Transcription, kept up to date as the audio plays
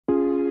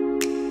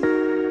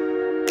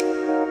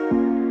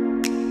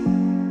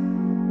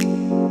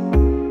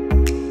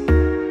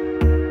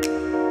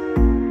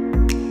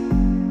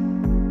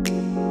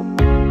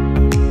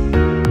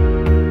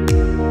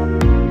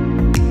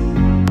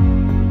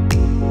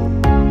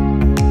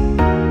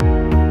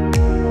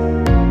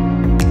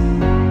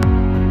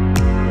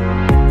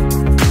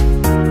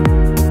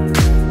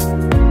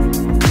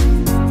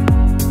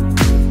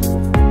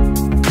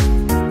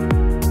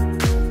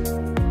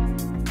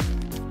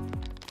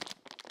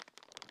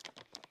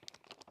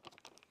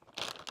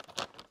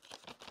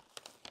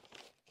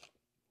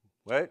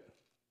What?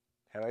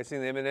 Have I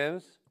seen the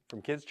M&Ms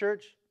from Kids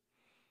Church?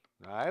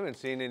 No, I haven't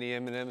seen any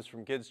M&Ms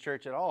from Kids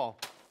Church at all.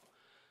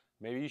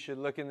 Maybe you should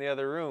look in the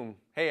other room.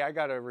 Hey, I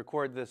got to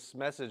record this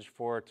message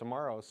for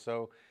tomorrow.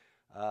 So,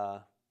 hey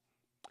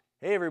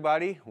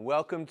everybody,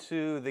 welcome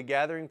to The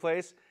Gathering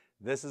Place.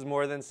 This is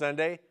More Than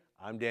Sunday.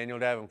 I'm Daniel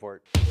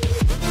Davenport.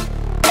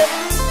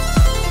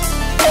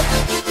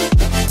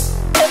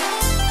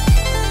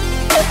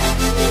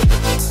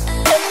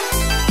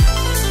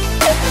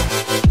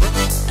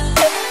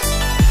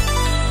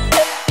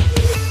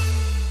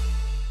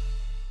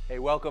 Hey,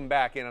 welcome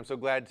back, and I'm so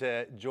glad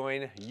to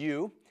join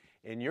you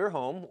in your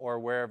home or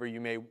wherever you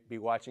may be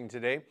watching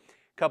today. A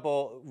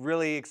couple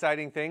really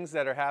exciting things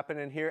that are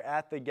happening here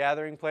at The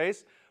Gathering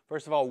Place.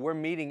 First of all, we're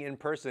meeting in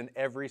person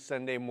every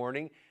Sunday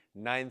morning,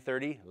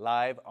 9:30,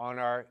 live on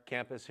our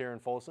campus here in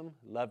Folsom.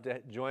 Love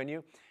to join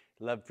you.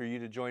 Love for you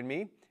to join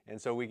me,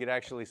 and so we could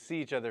actually see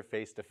each other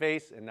face to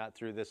face and not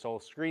through this whole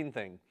screen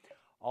thing.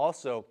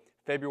 Also,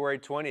 February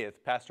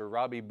 20th, Pastor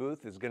Robbie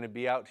Booth is going to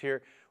be out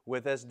here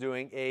with us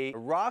doing a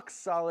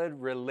rock-solid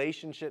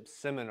relationship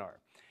seminar.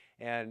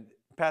 And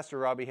Pastor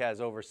Robbie has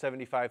over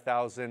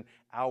 75,000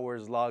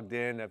 hours logged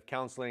in of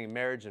counseling,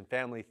 marriage, and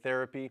family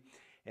therapy.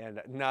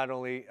 And not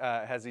only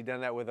has he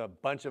done that with a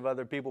bunch of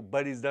other people,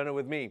 but he's done it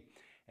with me.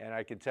 And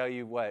I can tell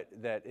you what,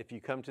 that if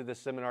you come to this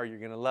seminar, you're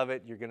going to love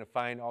it. You're going to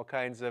find all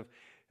kinds of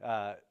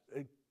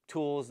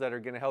tools that are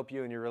going to help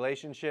you in your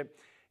relationship,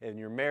 in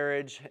your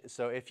marriage.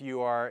 So if you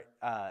are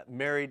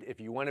married, if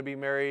you want to be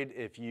married,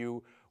 if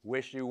you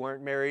wish you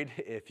weren't married,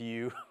 if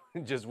you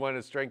just want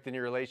to strengthen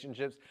your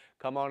relationships,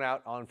 come on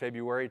out on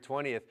February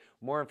 20th.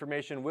 More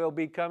information will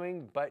be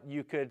coming, but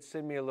you could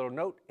send me a little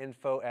note,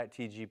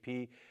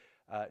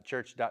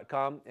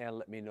 info@tgpchurch.com, and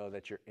let me know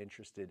that you're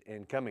interested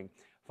in coming.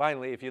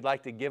 Finally, if you'd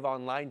like to give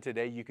online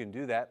today, you can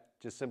do that.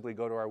 Just simply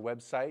go to our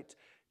website,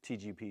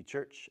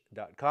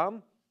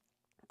 tgpchurch.com.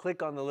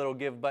 Click on the little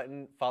give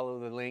button, follow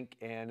the link,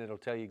 and it'll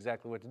tell you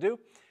exactly what to do.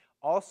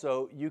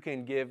 Also, you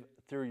can give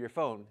through your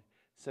phone.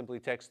 Simply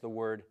text the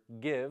word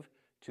give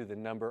to the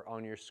number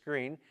on your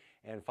screen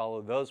and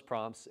follow those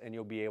prompts, and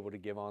you'll be able to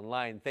give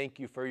online. Thank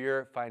you for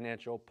your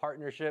financial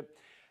partnership,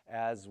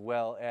 as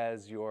well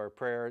as your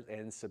prayers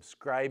and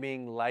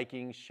subscribing,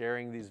 liking,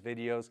 sharing these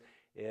videos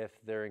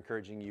if they're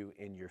encouraging you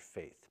in your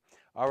faith.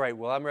 All right,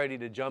 well, I'm ready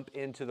to jump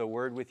into the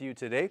Word with you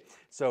today.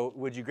 So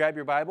would you grab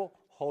your Bible,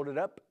 hold it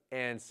up,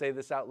 and say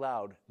this out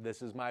loud.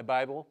 This is my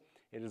Bible.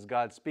 It is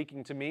God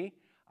speaking to me.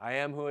 I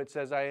am who it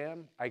says I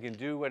am. I can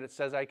do what it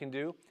says I can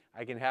do.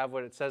 I can have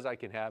what it says I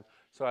can have.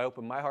 So I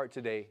open my heart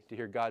today to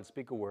hear God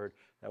speak a word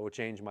that will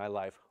change my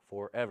life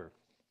forever.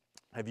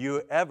 Have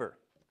you ever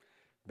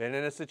been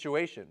in a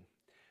situation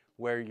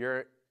where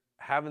you're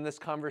having this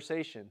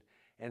conversation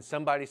and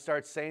somebody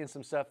starts saying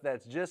some stuff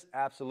that's just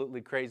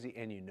absolutely crazy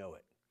and you know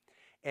it?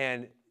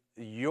 And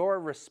your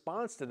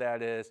response to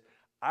that is,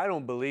 I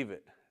don't believe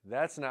it.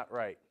 That's not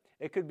right.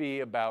 It could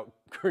be about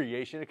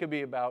creation. It could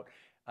be about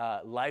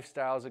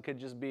lifestyles. It could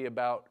just be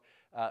about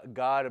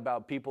God,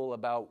 about people,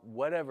 about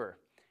whatever.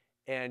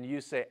 And you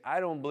say, I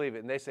don't believe it.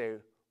 And they say,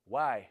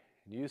 why?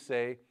 And you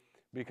say,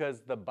 because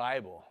the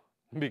Bible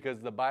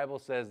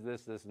says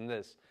this, this, and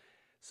this.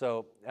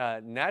 So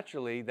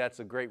naturally, that's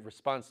a great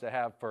response to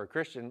have for a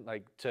Christian,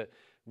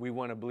 we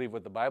want to believe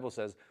what the Bible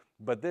says.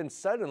 But then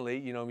suddenly,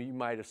 you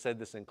might have said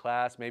this in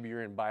class. Maybe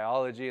you're in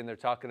biology and they're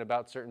talking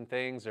about certain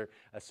things, or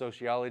a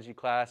sociology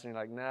class, and you're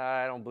like,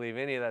 nah, I don't believe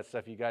any of that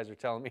stuff you guys are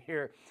telling me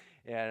here.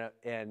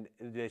 And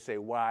they say,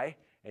 why?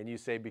 And you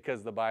say,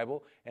 because the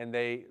Bible. And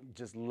they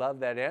just love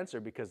that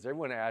answer because they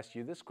want to ask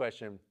you this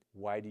question: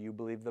 why do you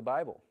believe the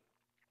Bible?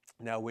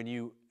 Now, when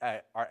you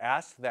are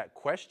asked that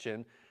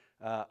question,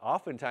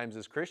 oftentimes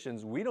as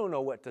Christians, we don't know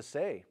what to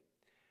say.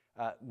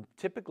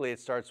 Typically, it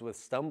starts with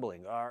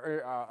stumbling.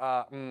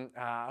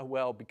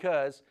 Well,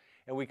 because,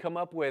 and we come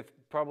up with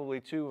probably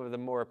two of the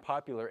more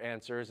popular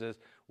answers.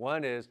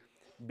 One is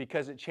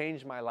because it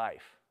changed my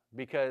life,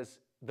 because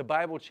the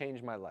Bible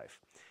changed my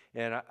life.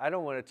 And I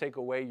don't want to take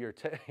away your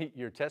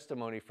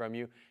testimony from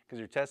you, because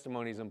your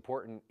testimony is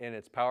important and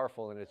it's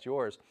powerful and it's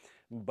yours.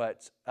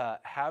 But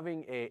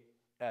having a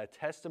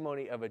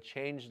testimony of a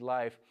changed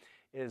life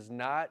is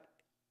not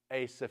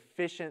a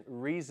sufficient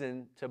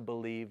reason to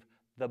believe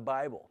the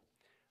Bible.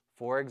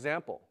 For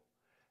example,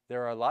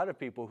 there are a lot of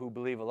people who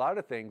believe a lot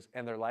of things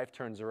and their life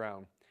turns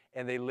around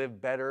and they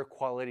live better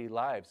quality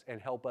lives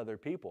and help other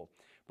people.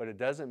 But it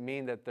doesn't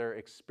mean that their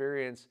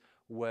experience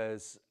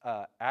was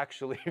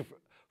actually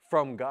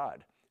from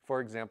God.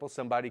 For example,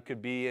 somebody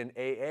could be in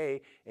AA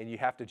and you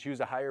have to choose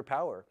a higher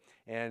power.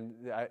 And,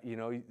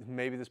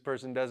 maybe this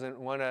person doesn't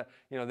want to,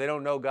 they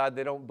don't know God.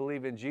 They don't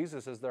believe in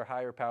Jesus as their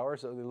higher power.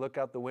 So they look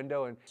out the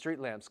window and street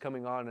lamps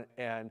coming on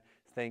and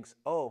thinks,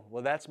 oh,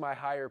 well, that's my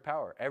higher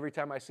power. Every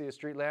time I see a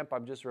street lamp,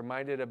 I'm just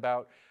reminded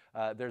about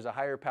there's a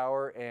higher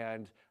power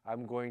and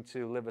I'm going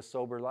to live a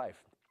sober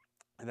life.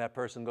 And that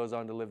person goes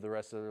on to live the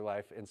rest of their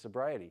life in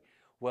sobriety.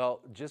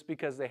 Well, just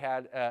because they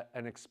had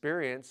an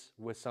experience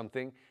with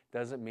something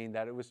doesn't mean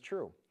that it was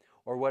true.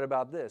 Or what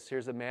about this?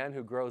 Here's a man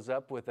who grows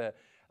up with a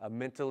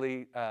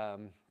mentally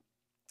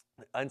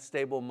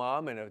unstable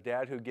mom and a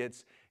dad who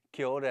gets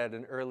killed at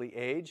an early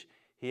age.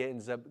 He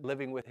ends up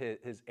living with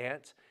his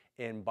aunt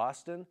in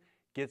Boston,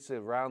 gets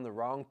around the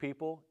wrong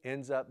people,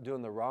 ends up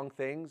doing the wrong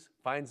things,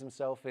 finds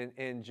himself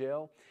in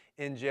jail.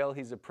 In jail,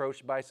 he's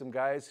approached by some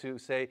guys who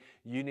say,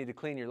 you need to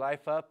clean your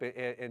life up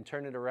and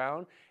turn it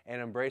around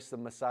and embrace the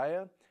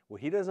Messiah. Well,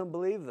 he doesn't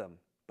believe them.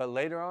 But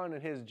later on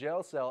in his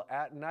jail cell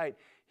at night,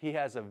 he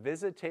has a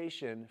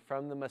visitation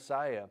from the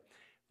Messiah,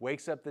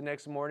 wakes up the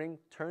next morning,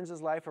 turns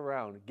his life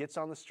around, gets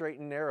on the straight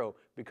and narrow,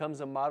 becomes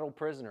a model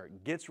prisoner,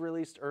 gets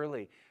released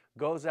early,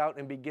 goes out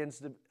and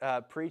begins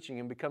preaching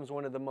and becomes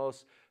one of the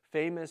most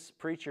famous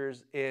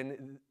preachers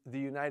in the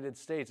United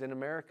States, in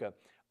America,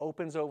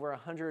 opens over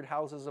 100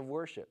 houses of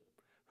worship.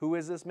 Who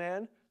is this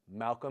man?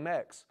 Malcolm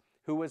X.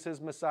 Who was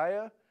his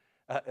Messiah?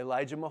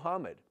 Elijah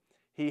Muhammad.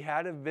 He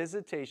had a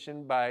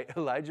visitation by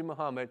Elijah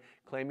Muhammad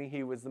claiming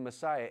he was the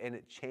Messiah, and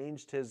it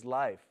changed his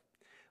life.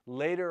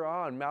 Later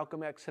on,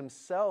 Malcolm X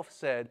himself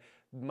said,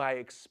 my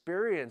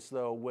experience,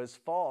 though, was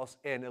false,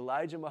 and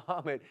Elijah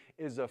Muhammad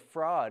is a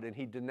fraud, and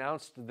he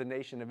denounced the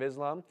Nation of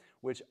Islam,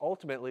 which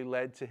ultimately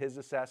led to his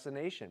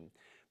assassination.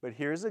 But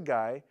here's a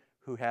guy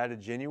who had a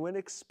genuine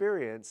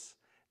experience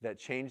that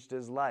changed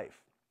his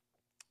life.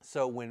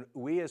 So when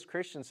we as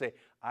Christians say,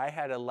 I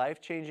had a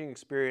life-changing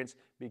experience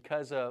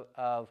because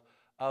of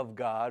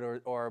God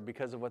or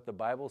because of what the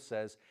Bible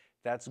says,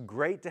 that's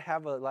great to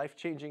have a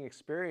life-changing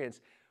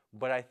experience,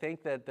 but I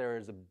think that there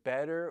is a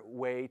better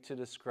way to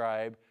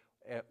describe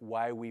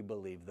why we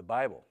believe the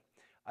Bible.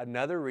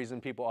 Another reason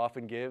people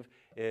often give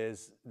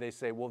is they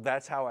say, well,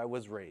 that's how I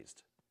was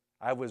raised.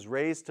 I was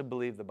raised to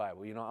believe the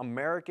Bible. You know, I'm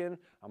American.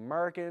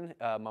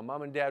 My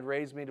mom and dad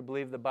raised me to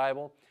believe the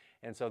Bible,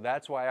 and so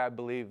that's why I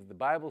believe the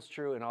Bible's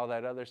true and all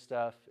that other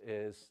stuff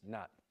is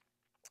not.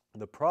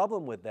 The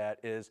problem with that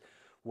is,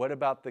 what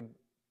about the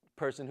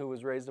person who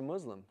was raised a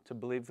Muslim to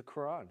believe the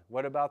Quran?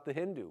 What about the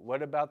Hindu?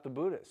 What about the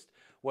Buddhist?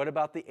 What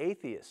about the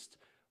atheist?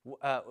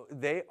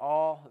 They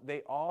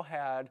all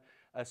had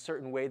a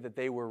certain way that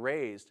they were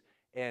raised.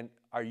 And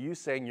are you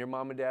saying your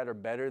mom and dad are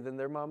better than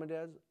their mom and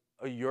dads?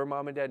 Or your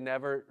mom and dad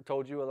never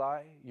told you a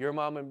lie? Your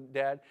mom and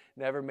dad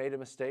never made a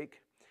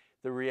mistake?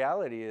 The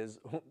reality is,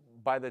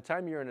 by the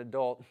time you're an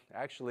adult,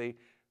 actually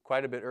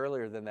quite a bit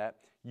earlier than that,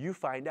 you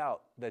find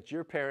out that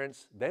your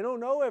parents, they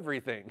don't know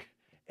everything.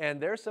 And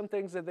there's some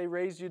things that they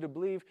raised you to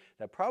believe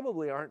that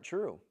probably aren't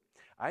true.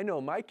 I know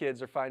my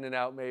kids are finding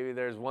out maybe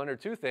there's one or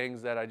two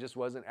things that I just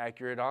wasn't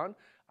accurate on.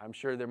 I'm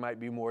sure there might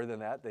be more than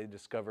that they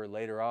discover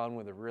later on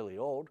when they're really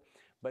old.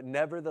 But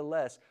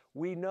nevertheless,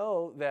 we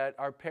know that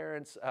our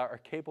parents are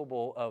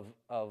capable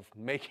of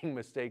making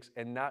mistakes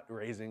and not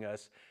raising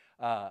us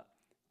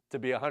to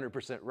be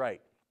 100%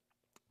 right.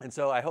 And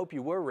so I hope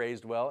you were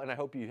raised well, and I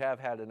hope you have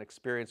had an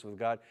experience with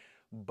God.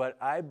 But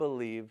I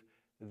believe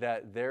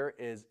that there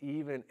is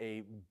even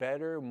a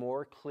better,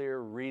 more clear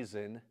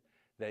reason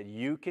that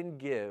you can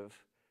give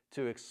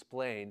to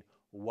explain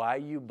why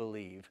you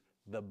believe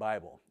the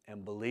Bible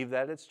and believe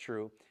that it's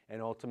true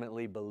and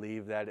ultimately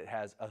believe that it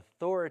has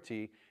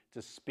authority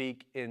to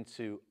speak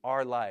into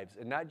our lives,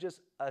 and not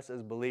just us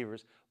as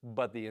believers,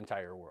 but the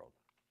entire world.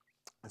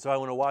 And so I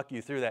want to walk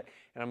you through that,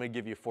 and I'm going to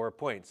give you 4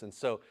 points. And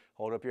so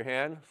hold up your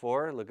hand,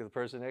 4, look at the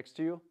person next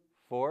to you,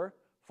 4.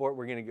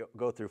 We're going to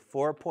go through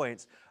 4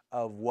 points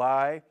of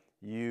why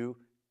you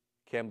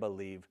can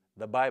believe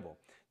the Bible.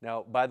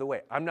 Now, by the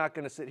way, I'm not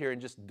going to sit here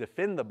and just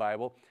defend the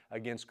Bible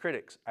against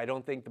critics. I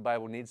don't think the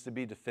Bible needs to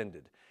be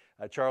defended.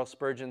 Charles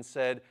Spurgeon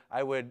said,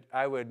 I would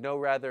no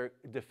rather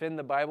defend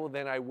the Bible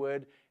than I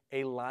would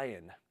a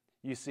lion.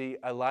 You see,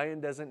 a lion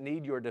doesn't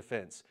need your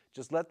defense.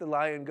 Just let the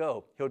lion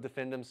go. He'll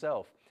defend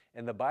himself.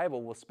 And the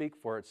Bible will speak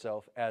for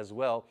itself as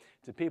well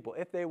to people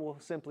if they will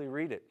simply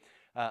read it.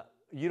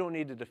 You don't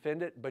need to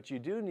defend it, but you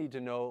do need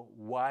to know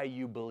why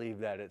you believe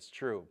that it's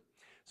true.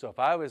 So if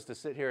I was to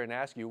sit here and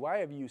ask you, why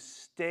have you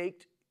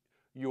staked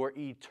your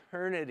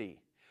eternity?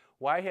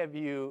 Why have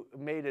you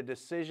made a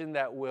decision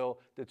that will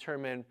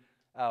determine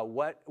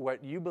what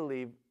you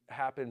believe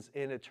happens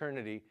in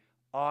eternity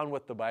on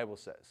what the Bible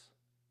says?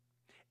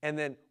 And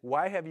then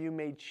why have you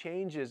made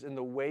changes in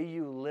the way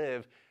you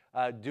live,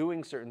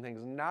 doing certain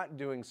things, not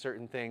doing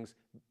certain things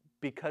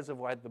because of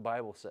what the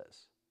Bible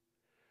says?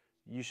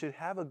 You should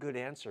have a good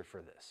answer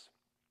for this.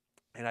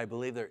 And I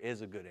believe there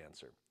is a good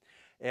answer.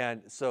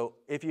 And so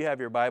if you have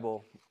your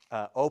Bible,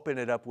 open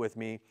it up with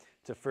me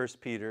to 1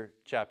 Peter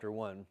chapter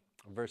 1,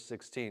 verse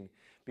 16.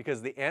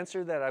 Because the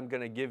answer that I'm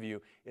going to give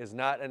you is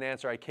not an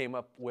answer I came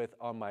up with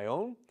on my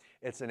own.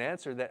 It's an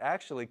answer that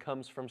actually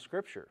comes from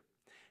Scripture.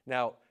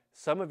 Now,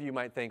 some of you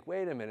might think,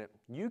 wait a minute,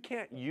 you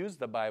can't use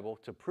the Bible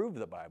to prove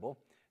the Bible.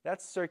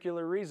 That's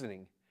circular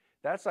reasoning.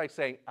 That's like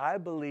saying, I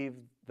believe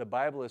the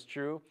Bible is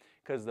true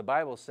because the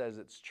Bible says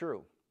it's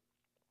true.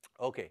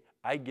 Okay,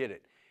 I get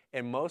it.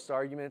 In most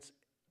arguments,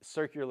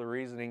 circular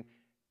reasoning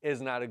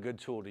is not a good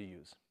tool to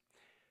use.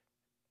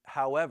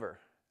 However,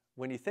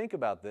 when you think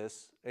about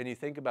this and you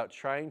think about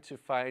trying to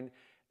find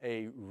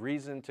a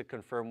reason to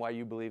confirm why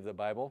you believe the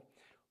Bible,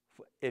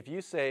 if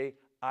you say,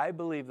 I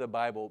believe the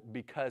Bible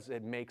because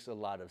it makes a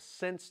lot of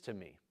sense to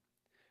me,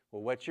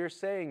 Well, what you're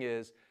saying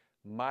is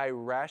my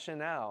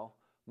rationale,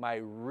 my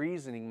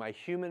reasoning, my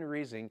human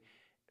reasoning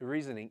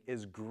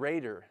is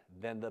greater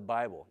than the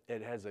Bible.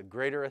 It has a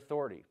greater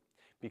authority.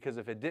 Because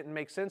if it didn't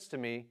make sense to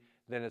me,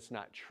 then it's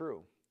not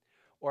true.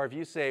 Or if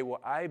you say,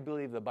 well, I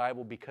believe the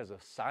Bible because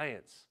of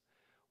science.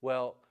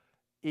 Well,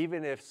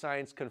 even if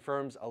science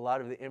confirms a lot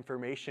of the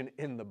information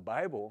in the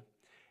Bible,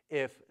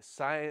 if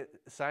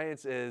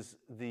science is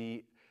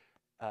the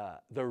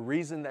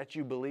reason that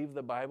you believe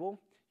the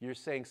Bible, you're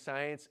saying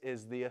science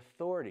is the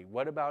authority.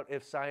 What about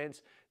if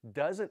science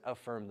doesn't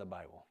affirm the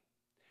Bible?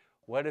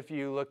 What if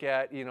you look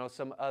at,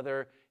 some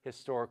other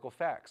historical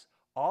facts?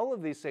 All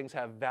of these things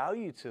have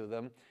value to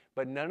them,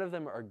 but none of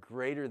them are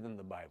greater than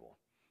the Bible.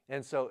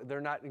 And so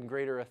they're not in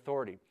greater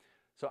authority.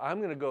 So I'm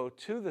going to go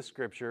to the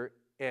scripture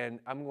and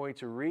I'm going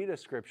to read a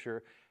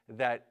scripture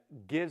that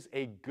gives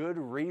a good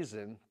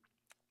reason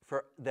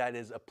that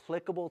is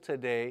applicable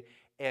today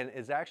and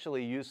is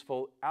actually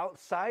useful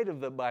outside of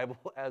the Bible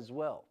as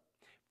well.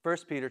 1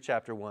 Peter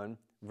chapter 1,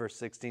 verse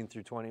 16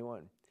 through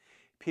 21.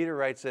 Peter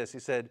writes this, he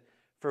said,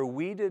 "For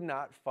we did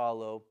not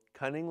follow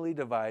cunningly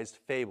devised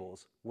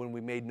fables when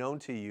we made known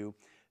to you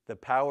the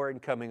power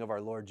and coming of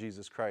our Lord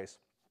Jesus Christ,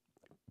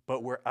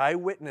 but were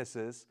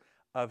eyewitnesses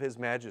of his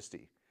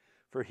majesty.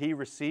 For he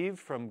received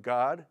from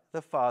God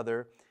the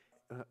Father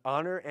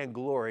honor and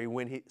glory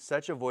when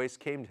such a voice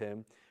came to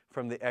him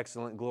from the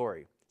excellent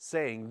glory,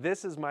 saying,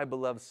 'This is my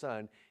beloved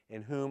Son,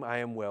 in whom I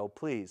am well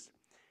pleased.'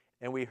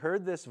 And we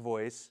heard this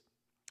voice,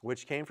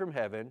 which came from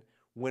heaven,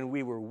 when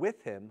we were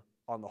with him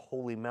on the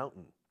holy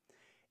mountain.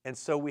 And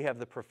so we have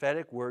the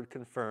prophetic word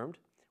confirmed,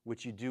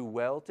 which you do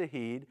well to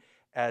heed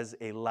as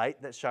a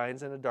light that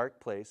shines in a dark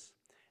place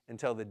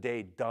until the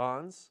day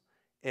dawns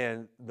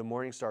and the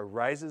morning star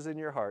rises in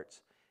your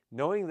hearts,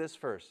 knowing this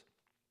first,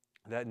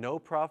 that no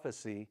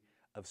prophecy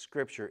of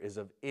Scripture is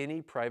of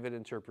any private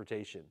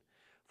interpretation.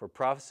 For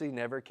prophecy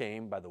never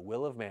came by the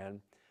will of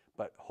man,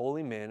 but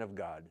holy men of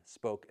God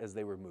spoke as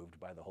they were moved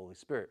by the Holy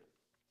Spirit."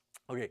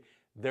 Okay,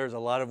 there's a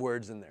lot of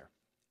words in there.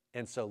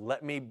 And so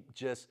let me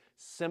just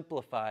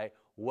simplify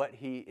what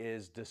he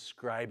is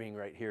describing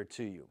right here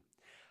to you.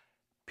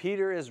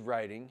 Peter is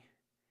writing,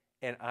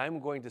 and I'm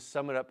going to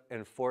sum it up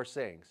in 4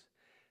 sayings,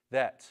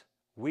 that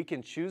we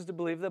can choose to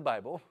believe the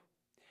Bible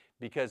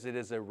because it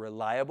is a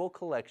reliable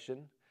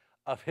collection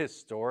of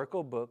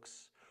historical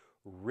books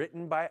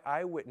written by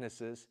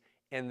eyewitnesses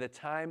in the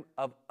time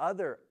of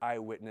other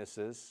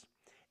eyewitnesses,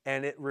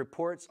 and it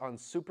reports on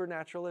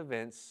supernatural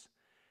events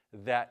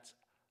that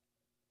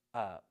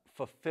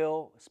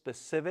fulfill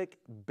specific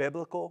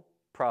biblical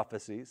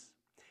prophecies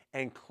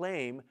and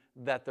claim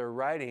that their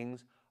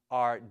writings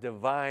are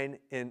divine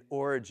in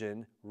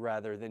origin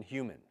rather than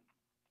human.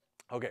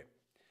 Okay,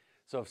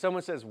 so if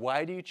someone says,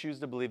 why do you choose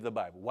to believe the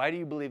Bible? Why do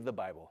you believe the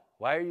Bible?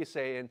 Why are you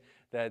saying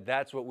that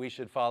that's what we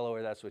should follow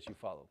or that's what you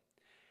follow?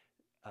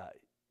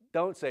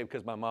 Don't say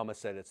because my mama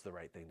said it's the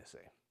right thing to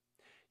say.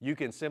 You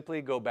can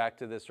simply go back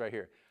to this right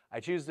here.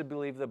 I choose to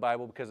believe the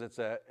Bible because it's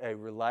a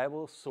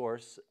reliable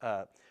source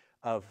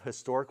of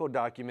historical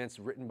documents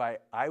written by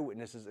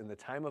eyewitnesses in the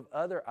time of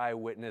other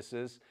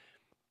eyewitnesses,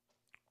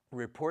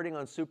 reporting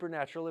on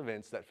supernatural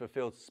events that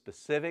fulfilled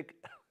specific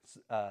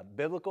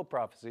biblical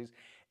prophecies,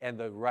 and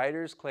the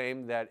writers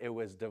claim that it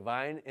was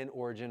divine in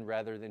origin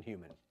rather than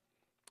human.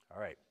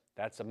 All right,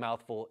 that's a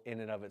mouthful in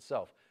and of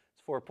itself.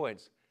 It's 4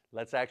 points.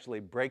 Let's actually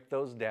break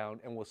those down,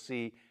 and we'll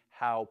see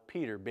how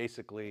Peter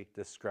basically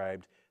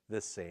described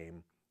the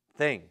same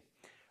thing.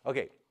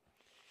 Okay,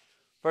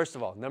 first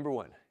of all, number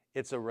 1,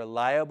 it's a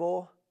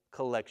reliable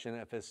collection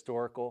of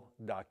historical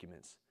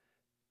documents.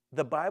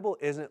 The Bible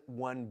isn't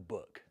one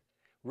book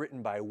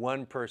written by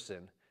one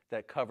person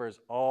that covers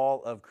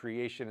all of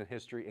creation and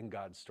history in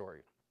God's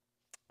story.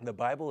 The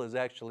Bible is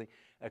actually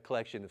a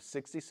collection of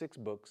 66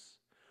 books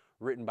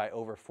written by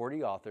over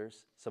 40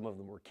 authors. Some of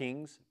them were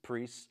kings,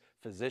 priests,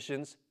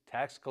 physicians,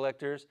 tax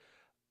collectors,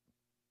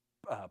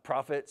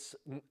 prophets,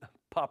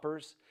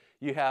 paupers.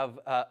 You have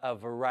a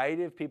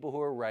variety of people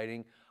who are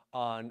writing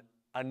on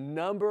a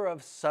number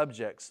of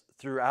subjects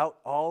throughout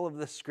all of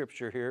the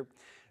scripture here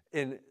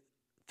in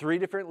 3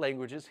 different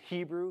languages,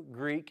 Hebrew,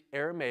 Greek,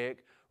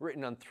 Aramaic,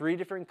 written on 3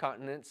 different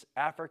continents,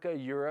 Africa,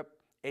 Europe,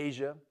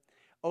 Asia,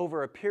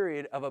 over a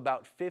period of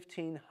about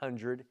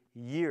 1,500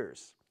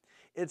 years.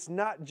 It's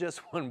not just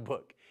one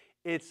book.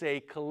 It's a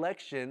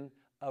collection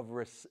of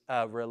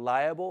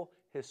reliable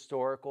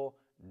historical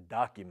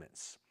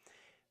documents.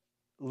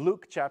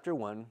 Luke chapter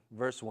 1,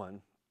 verse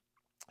 1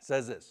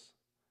 says this,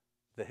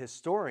 "The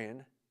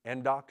historian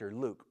and doctor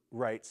Luke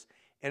writes,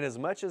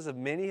 inasmuch as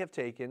many have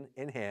taken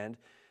in hand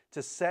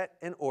to set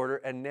in order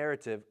a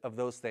narrative of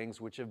those things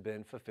which have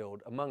been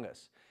fulfilled among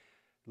us."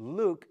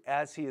 Luke,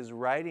 as he is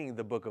writing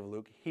the book of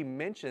Luke, he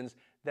mentions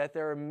that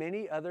there are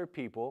many other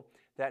people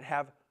that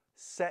have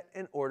set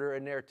in order a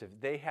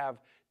narrative. They have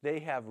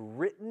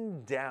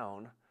written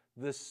down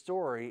the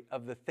story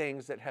of the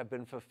things that have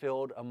been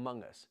fulfilled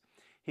among us.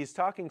 He's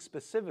talking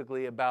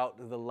specifically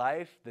about the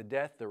life, the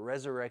death, the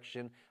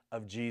resurrection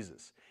of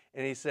Jesus.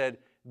 And he said,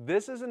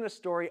 this isn't a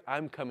story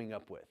I'm coming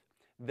up with.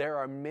 there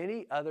are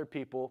many other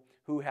people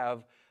who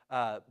have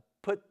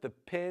put the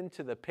pen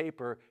to the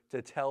paper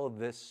to tell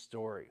this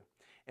story.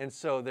 And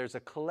so there's a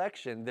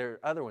collection. There are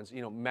other ones,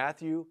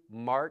 Matthew,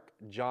 Mark,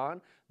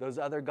 John, those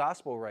other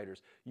gospel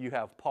writers. You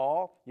have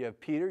Paul, you have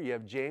Peter, you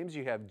have James,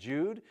 you have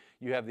Jude,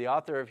 you have the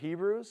author of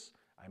Hebrews.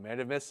 I might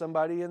have missed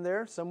somebody in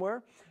there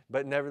somewhere,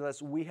 but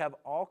nevertheless, we have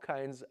all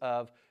kinds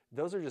of,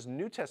 those are just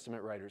New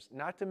Testament writers,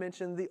 not to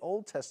mention the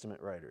Old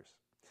Testament writers.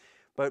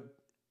 But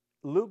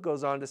Luke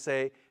goes on to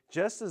say,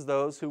 just as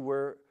those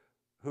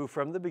who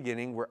from the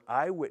beginning were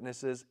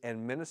eyewitnesses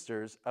and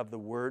ministers of the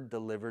word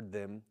delivered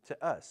them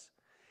to us.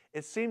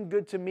 It seemed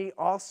good to me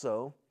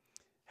also,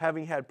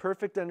 having had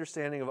perfect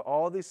understanding of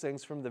all these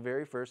things from the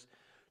very first,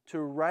 to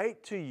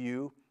write to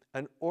you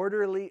an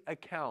orderly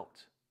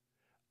account,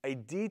 a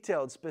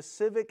detailed,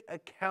 specific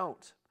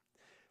account,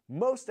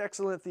 most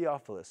excellent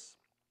Theophilus,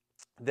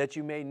 that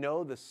you may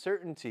know the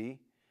certainty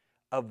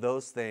of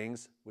those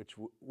things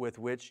with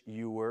which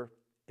you were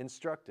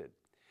instructed.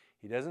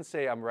 He doesn't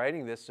say, I'm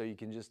writing this so you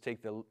can just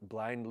take the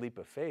blind leap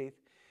of faith.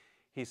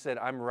 He said,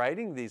 I'm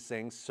writing these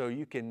things so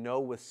you can know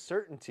with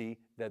certainty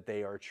that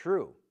they are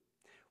true.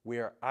 We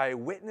are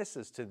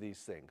eyewitnesses to these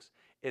things.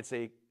 It's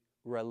a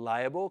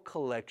reliable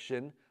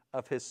collection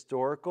of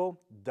historical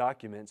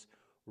documents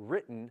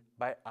written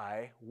by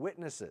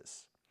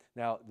eyewitnesses.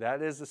 Now,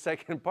 that is the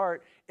second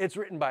part. It's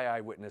written by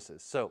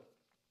eyewitnesses. So,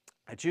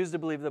 I choose to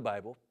believe the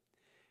Bible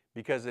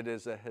because it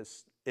is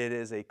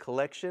a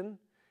collection,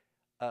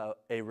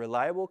 a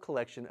reliable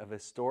collection of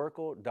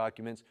historical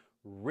documents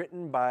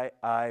written by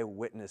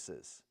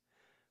eyewitnesses.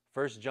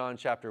 1 John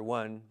chapter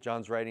 1,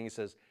 John's writing, he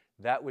says,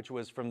 that which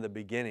was from the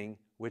beginning,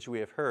 which we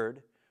have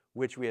heard,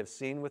 which we have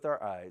seen with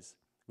our eyes,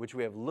 which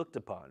we have looked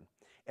upon,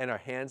 and our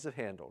hands have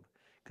handled,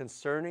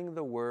 concerning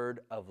the word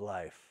of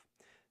life.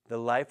 The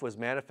life was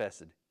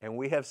manifested, and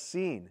we have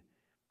seen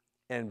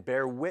and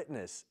bear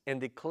witness and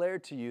declare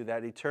to you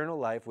that eternal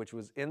life which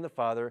was in the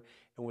Father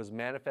and was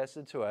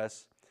manifested to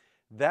us.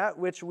 That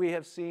which we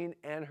have seen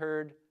and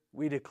heard,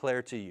 we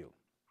declare to you.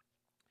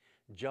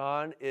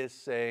 John is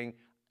saying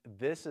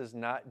this is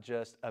not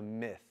just a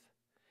myth.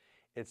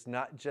 It's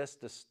not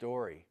just a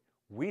story.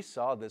 We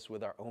saw this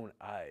with our own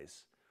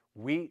eyes.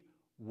 We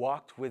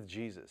walked with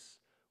Jesus.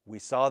 We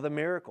saw the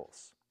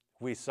miracles.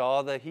 We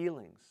saw the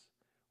healings.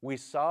 We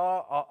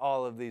saw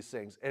all of these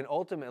things. And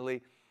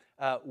ultimately,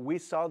 we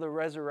saw the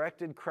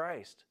resurrected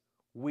Christ.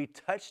 We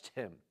touched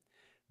him.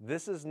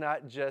 This is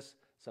not just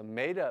some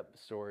made-up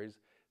stories.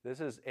 This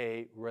is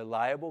a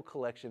reliable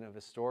collection of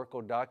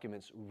historical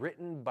documents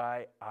written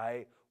by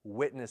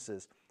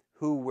eyewitnesses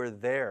who were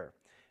there.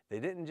 They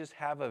didn't just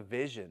have a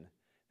vision.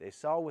 They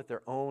saw with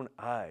their own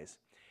eyes.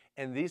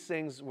 And these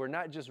things were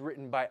not just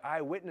written by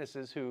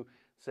eyewitnesses who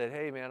said,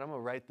 hey man, I'm going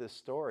to write this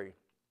story.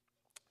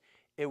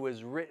 It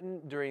was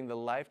written during the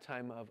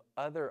lifetime of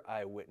other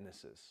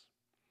eyewitnesses.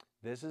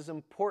 This is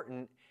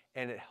important,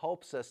 and it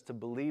helps us to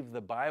believe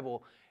the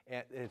Bible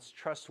and its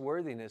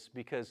trustworthiness,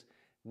 because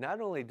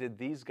not only did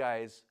these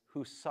guys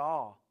who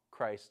saw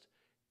Christ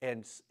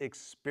and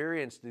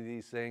experienced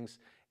these things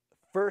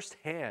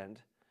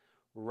firsthand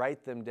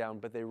write them down,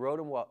 but they wrote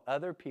them while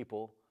other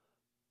people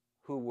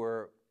who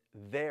were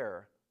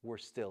there were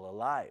still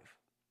alive.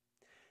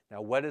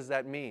 Now, what does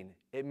that mean?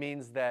 It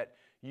means that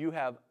you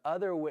have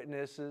other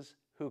witnesses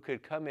who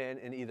could come in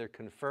and either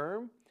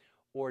confirm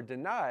or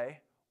deny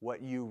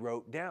what you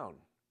wrote down.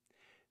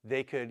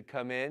 They could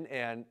come in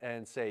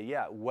and say,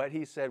 yeah, what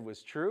he said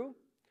was true,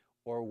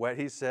 or what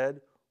he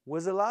said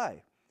was a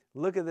lie.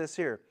 Look at this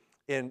here.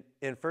 In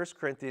 1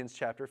 Corinthians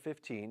chapter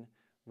 15,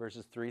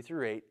 verses 3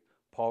 through 8,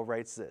 Paul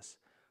writes this,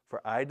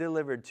 "For I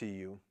delivered to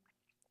you,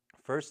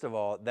 first of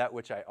all, that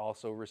which I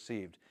also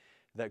received,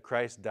 that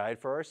Christ died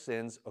for our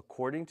sins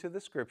according to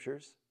the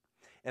Scriptures,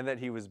 and that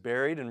he was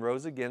buried and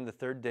rose again the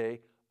third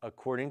day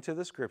according to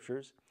the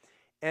Scriptures,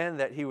 and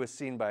that he was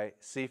seen by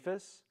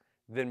Cephas,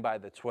 then by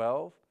the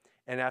 12,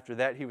 and after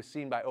that he was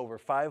seen by over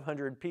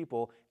 500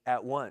 people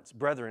at once,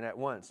 brethren at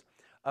once,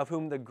 of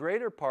whom the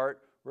greater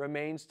part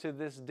remains to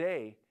this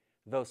day,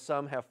 though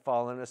some have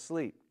fallen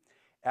asleep.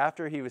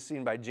 After he was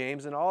seen by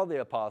James and all the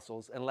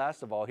apostles, and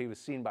last of all he was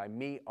seen by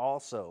me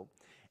also,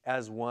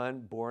 as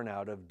one born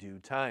out of due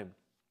time."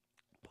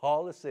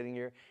 Paul is sitting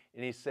here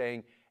and he's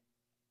saying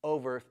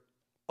over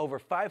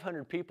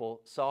 500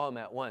 people saw him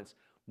at once.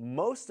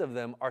 Most of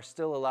them are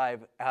still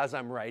alive as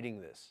I'm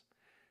writing this.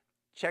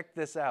 Check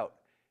this out.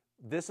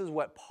 This is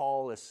what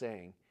Paul is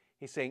saying.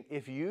 He's saying,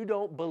 if you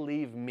don't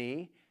believe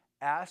me,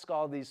 ask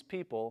all these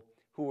people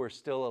who are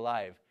still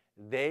alive.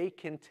 They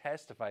can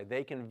testify.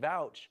 They can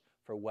vouch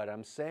for what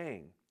I'm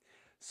saying.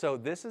 So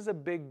this is a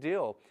big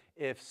deal.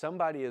 If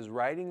somebody is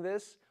writing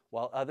this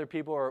while other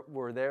people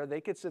were there,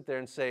 they could sit there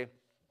and say,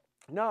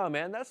 no,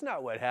 man, that's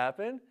not what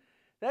happened.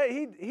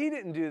 He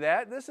didn't do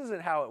that. This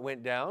isn't how it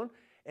went down.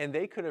 And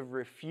they could have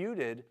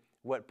refuted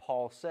what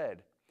Paul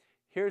said.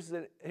 Here's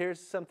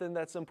something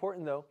that's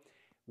important, though.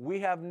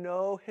 We have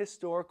no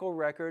historical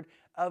record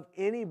of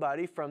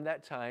anybody from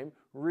that time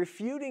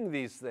refuting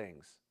these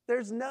things.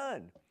 There's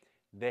none.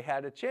 They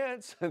had a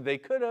chance. They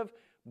could have,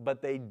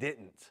 but they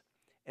didn't.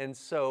 And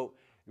so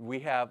we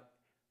have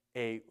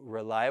a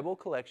reliable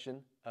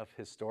collection of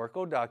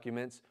historical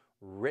documents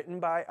written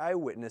by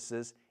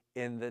eyewitnesses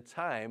in the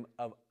time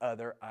of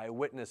other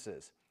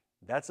eyewitnesses.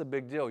 That's a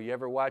big deal. You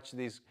ever watch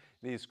these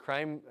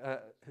crime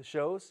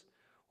shows?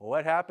 Well,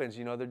 what happens?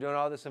 You know, they're doing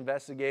all this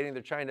investigating,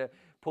 they're trying to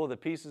pull the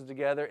pieces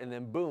together, and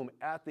then boom,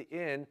 at the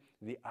end,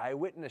 the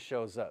eyewitness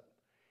shows up.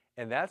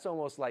 And that's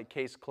almost like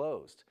case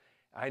closed.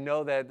 I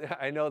know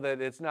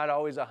that it's not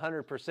always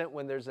 100%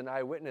 when there's an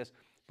eyewitness,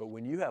 but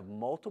when you have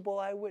multiple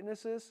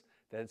eyewitnesses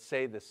that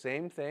say the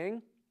same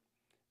thing,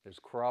 there's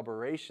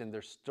corroboration,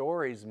 their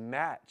stories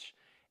match,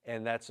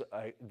 and that's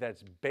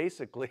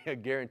basically a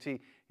guarantee.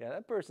 Yeah,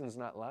 that person's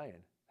not lying.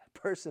 That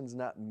person's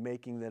not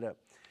making that up.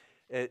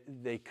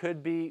 They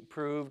could be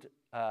proved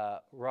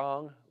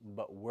wrong,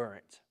 but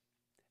weren't.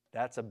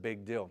 That's a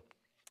big deal.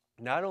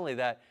 Not only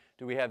that,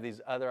 do we have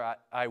these other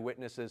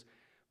eyewitnesses,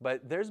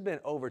 but there's been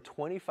over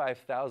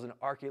 25,000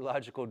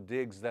 archaeological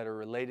digs that are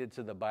related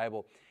to the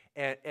Bible,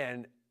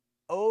 and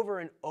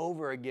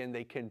over again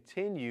they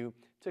continue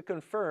to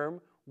confirm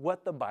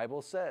what the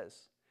Bible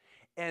says.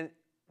 And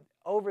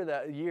over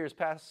the years,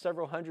 past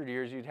several hundred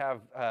years, you'd have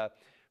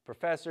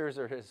professors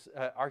or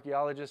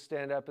archaeologists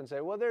stand up and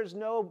say, well, there's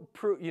no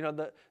proof,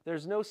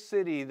 there's no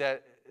city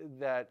that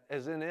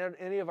is in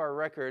any of our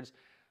records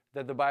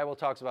that the Bible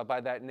talks about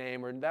by that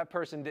name, or that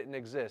person didn't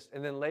exist.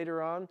 And then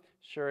later on,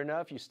 sure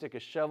enough, you stick a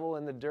shovel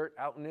in the dirt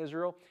out in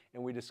Israel,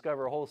 and we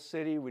discover a whole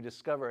city, we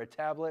discover a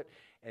tablet,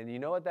 and you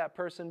know what that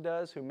person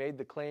does who made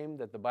the claim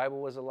that the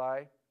Bible was a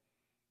lie?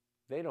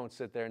 They don't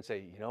sit there and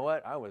say, you know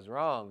what, I was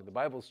wrong, the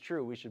Bible's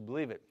true, we should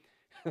believe it.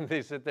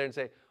 They sit there and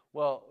say,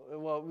 well,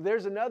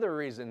 there's another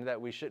reason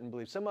that we shouldn't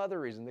believe, some other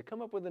reason. They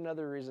come up with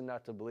another reason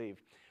not to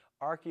believe.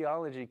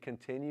 Archaeology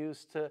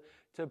continues to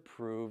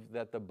prove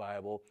that the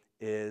Bible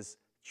is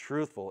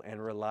truthful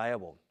and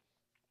reliable.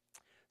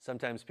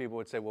 Sometimes people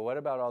would say, well, what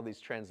about all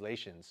these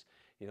translations?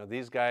 You know,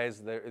 these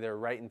guys, they're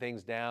writing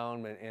things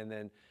down, and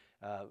then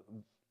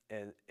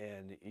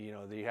you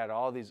know, you had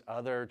all these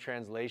other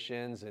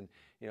translations, and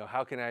you know,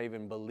 how can I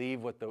even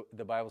believe what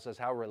the Bible says?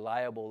 How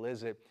reliable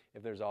is it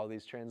if there's all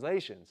these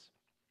translations?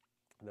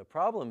 The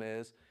problem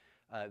is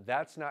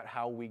that's not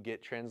how we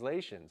get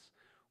translations.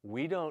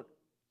 We don't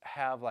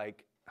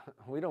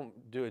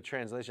do a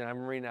translation.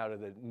 I'm reading out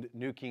of the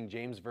New King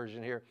James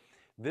Version here.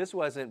 This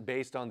wasn't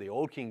based on the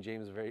Old King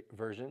James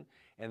Version,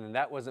 and then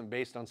that wasn't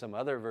based on some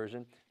other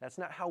version. That's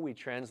not how we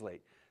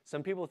translate.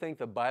 Some people think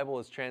the Bible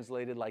is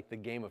translated like the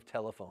game of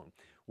telephone,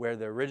 where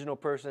the original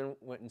person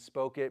went and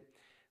spoke it,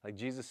 like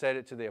Jesus said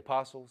it to the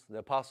apostles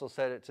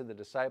said it to the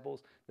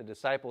disciples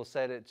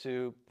said it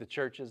to the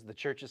churches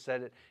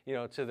said it, you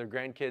know, to their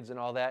grandkids and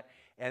all that,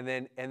 and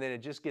then it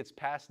just gets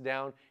passed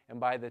down, and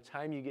by the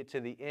time you get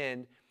to the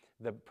end,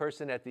 the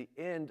person at the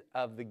end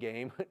of the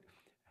game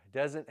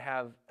doesn't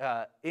have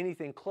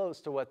anything close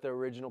to what the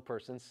original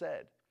person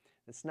said.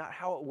 It's not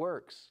how it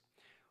works.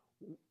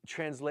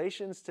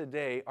 Translations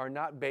today are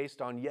not based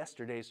on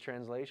yesterday's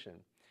translation.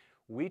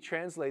 We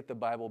translate the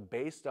Bible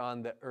based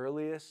on the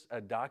earliest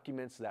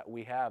documents that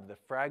we have, the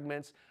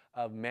fragments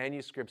of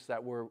manuscripts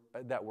that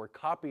were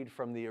copied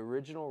from the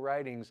original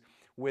writings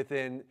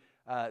within,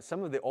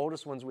 some of the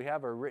oldest ones we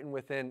have are written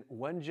within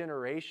one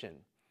generation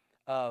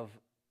of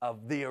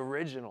the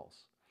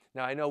originals.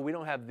 Now, I know we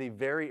don't have the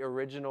very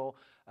original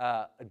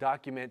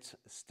documents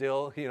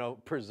still, you know,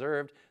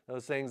 preserved.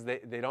 Those things,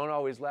 they don't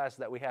always last.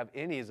 That we have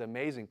any is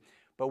amazing.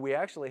 But we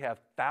actually have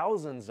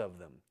thousands of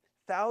them.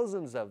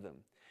 Thousands of them.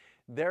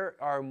 There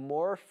are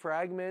more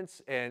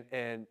fragments in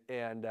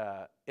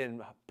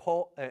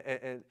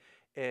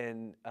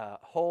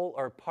whole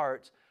or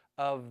parts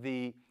of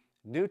the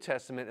New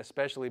Testament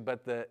especially,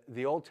 but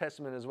the Old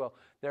Testament as well.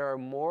 There are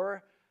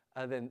more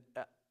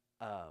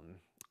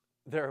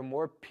there are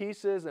more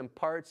pieces and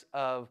parts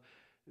of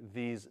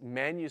these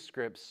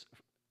manuscripts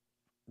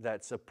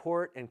that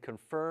support and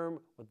confirm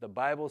what the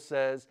Bible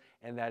says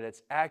and that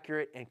it's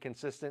accurate and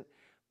consistent,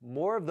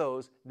 more of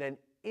those than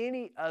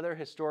any other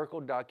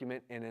historical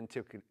document in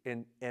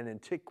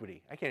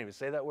antiquity. I can't even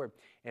say that word.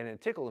 And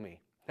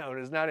antiquity. No, it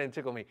is not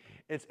antiquity.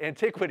 It's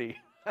antiquity.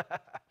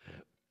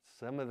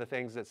 Some of the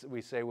things that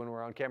we say when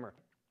we're on camera.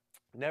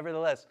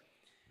 Nevertheless,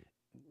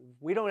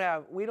 we don't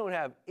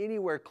have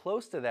anywhere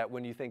close to that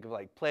when you think of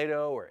like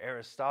Plato or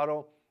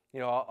Aristotle. You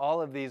know,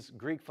 all of these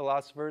Greek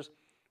philosophers,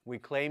 we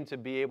claim to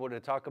be able to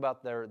talk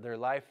about their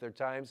life, their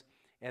times,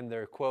 and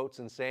their quotes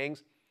and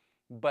sayings.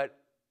 But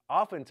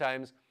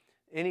oftentimes,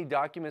 any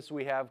documents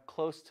we have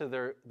close to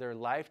their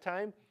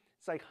lifetime,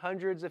 it's like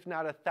hundreds, if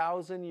not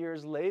 1,000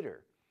 years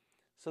later.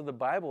 So the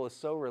Bible is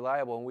so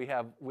reliable, and we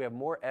have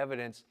more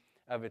evidence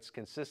of its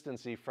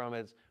consistency from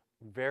its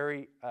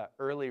very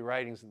early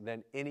writings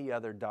than any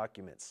other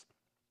documents.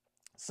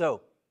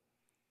 So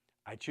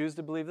I choose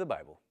to believe the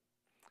Bible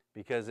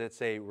because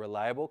it's a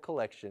reliable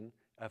collection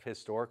of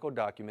historical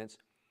documents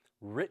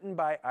written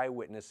by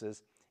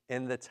eyewitnesses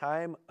in the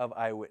time of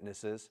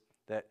eyewitnesses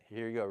that,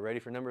 here you go, ready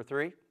for number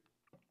 3?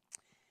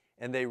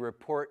 And they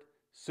report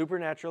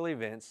supernatural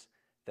events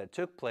that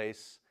took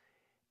place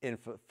in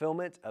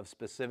fulfillment of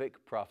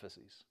specific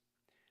prophecies.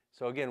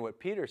 So again, what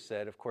Peter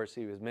said, of course,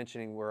 he was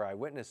mentioning we're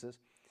eyewitnesses,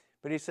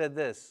 but he said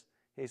this.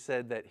 He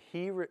said that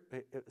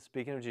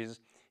speaking of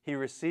Jesus, he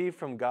received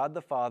from God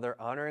the Father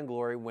honor and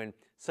glory when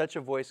such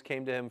a voice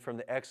came to him from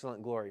the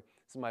excellent glory.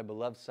 This is my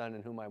beloved Son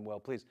in whom I'm well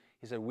pleased.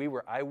 He said, we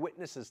were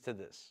eyewitnesses to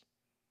this.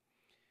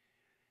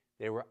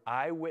 They were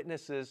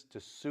eyewitnesses to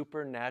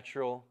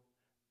supernatural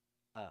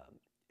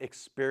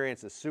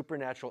experiences,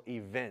 supernatural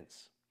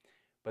events.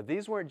 But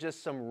these weren't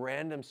just some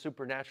random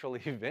supernatural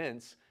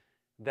events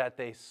that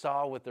they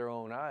saw with their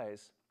own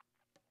eyes.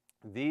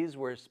 These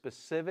were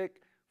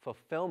specific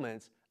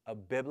fulfillments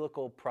of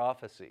biblical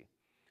prophecy.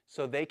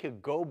 So they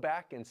could go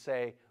back and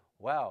say,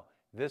 wow,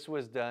 this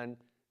was done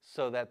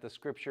so that the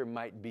scripture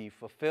might be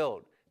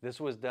fulfilled. This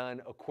was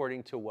done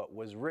according to what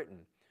was written.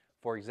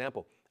 For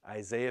example,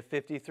 Isaiah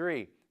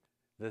 53,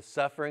 the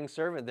suffering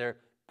servant there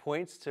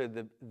points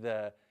to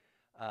the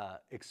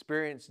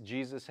experience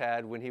Jesus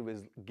had when he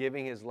was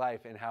giving his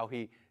life and how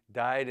he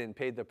died and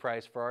paid the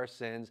price for our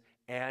sins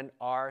and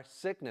our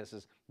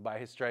sicknesses. By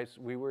his stripes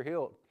we were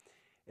healed.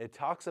 It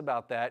talks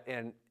about that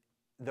in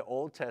the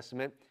Old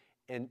Testament,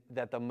 and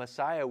that the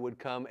Messiah would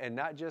come and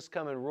not just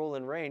come and rule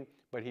and reign,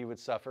 but he would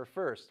suffer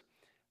first.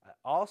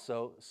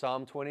 Also,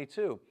 Psalm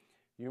 22.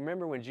 You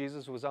remember when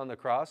Jesus was on the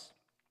cross?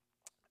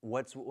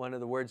 What's one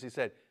of the words he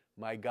said?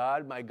 My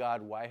God,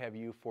 why have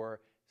you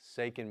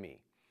forsaken me?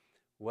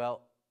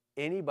 Well,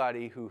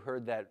 anybody who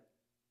heard that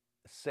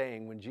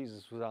saying when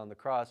Jesus was on the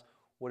cross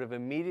would have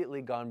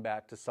immediately gone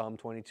back to Psalm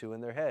 22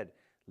 in their head.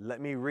 Let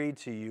me read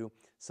to you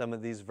some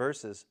of these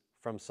verses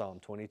from Psalm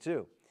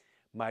 22.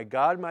 My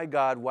God,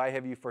 why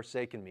have you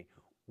forsaken me?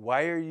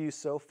 Why are you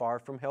so far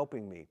from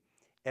helping me?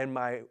 And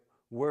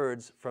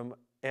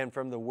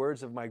from the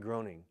words of my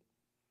groaning.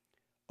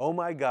 Oh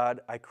my God,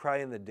 I cry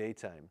in the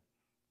daytime,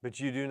 but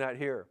you do not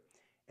hear,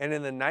 and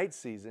in the night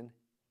season,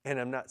 and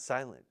am not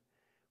silent.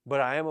 But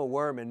I am a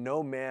worm and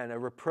no man, a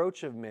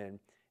reproach of men,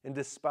 and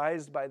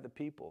despised by the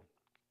people.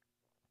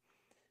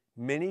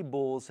 Many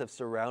bulls have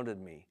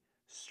surrounded me.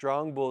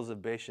 Strong bulls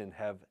of Bashan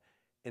have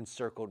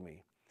encircled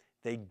me.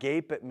 They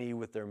gape at me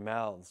with their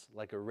mouths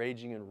like a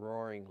raging and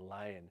roaring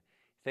lion.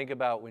 Think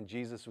about when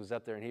Jesus was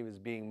up there and he was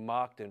being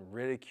mocked and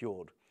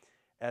ridiculed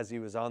as he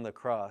was on the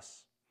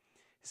cross.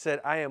 He said,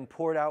 I am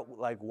poured out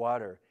like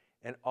water,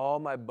 and all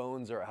my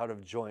bones are out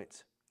of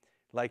joint.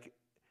 Like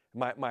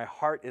my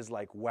heart is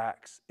like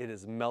wax. It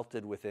is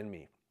melted within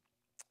me.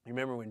 You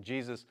remember when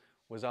Jesus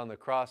was on the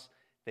cross,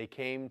 they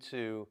came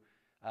to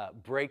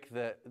break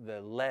the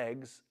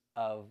legs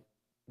of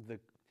the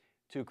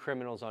two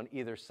criminals on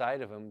either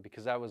side of him,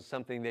 because that was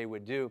something they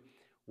would do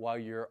while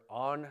you're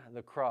on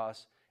the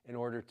cross in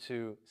order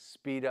to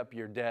speed up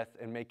your death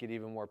and make it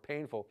even more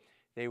painful.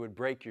 They would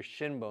break your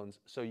shin bones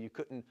so you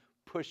couldn't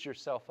push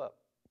yourself up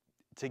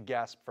to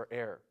gasp for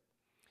air.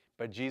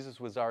 But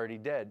Jesus was already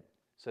dead,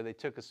 so they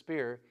took a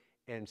spear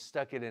and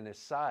stuck it in his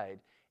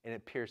side, and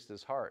it pierced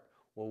his heart.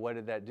 Well, what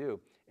did that do?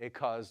 It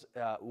caused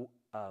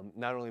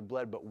not only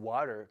blood, but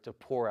water to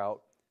pour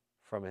out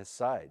from his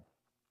side.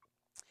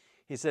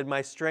 He said,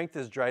 my strength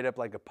is dried up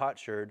like a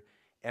potsherd,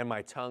 and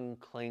my tongue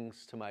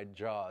clings to my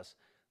jaws.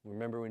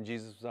 Remember when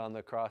Jesus was on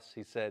the cross,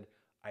 he said,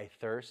 I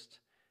thirst.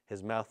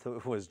 His mouth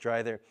was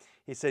dry there.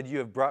 He said, you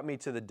have brought me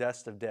to the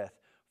dust of death,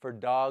 for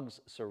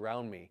dogs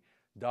surround me.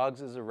 Dogs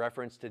is a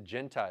reference to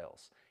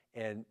Gentiles,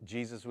 and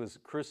Jesus was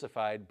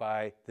crucified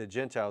by the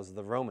Gentiles,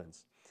 the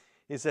Romans.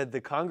 He said,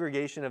 the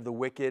congregation of the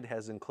wicked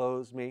has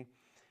enclosed me.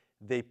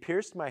 They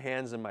pierced my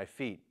hands and my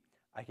feet.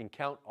 I can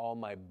count all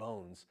my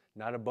bones.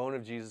 Not a bone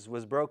of Jesus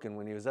was broken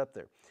when he was up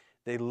there.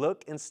 They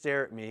look and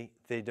stare at me.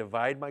 They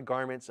divide my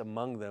garments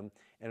among them,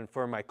 and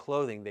for my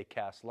clothing they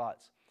cast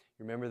lots.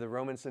 Remember, the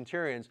Roman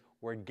centurions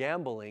were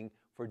gambling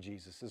for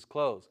Jesus'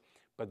 clothes.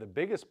 But the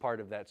biggest part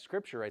of that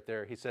scripture right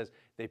there, he says,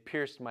 they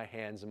pierced my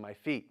hands and my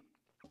feet.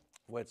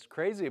 What's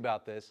crazy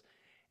about this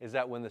is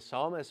that when the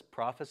psalmist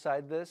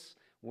prophesied this,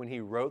 when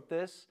he wrote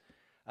this,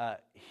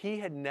 he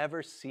had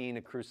never seen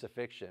a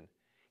crucifixion.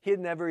 He had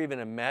never even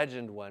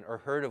imagined one or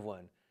heard of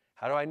one.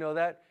 How do I know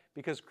that?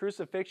 Because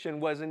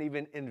crucifixion wasn't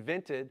even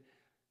invented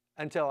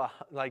until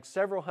like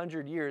several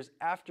hundred years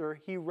after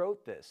he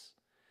wrote this.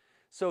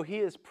 So he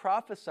is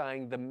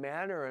prophesying the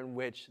manner in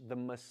which the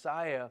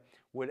Messiah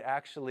would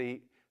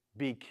actually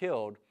be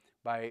killed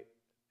by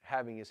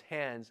having his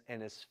hands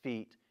and his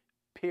feet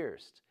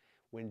pierced.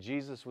 When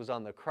Jesus was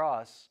on the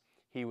cross,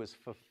 he was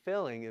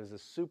fulfilling, it was a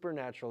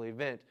supernatural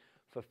event,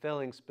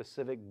 fulfilling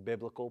specific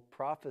biblical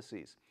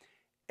prophecies.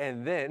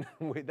 And then,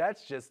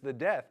 that's just the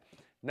death,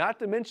 not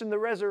to mention the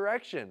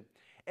resurrection.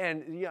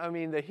 And I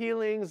mean, the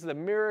healings, the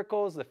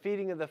miracles, the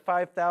feeding of the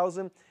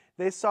 5,000,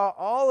 they saw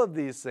all of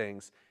these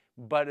things,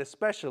 but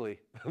especially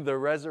the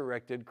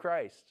resurrected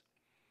Christ.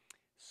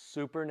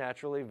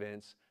 Supernatural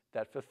events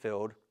that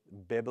fulfilled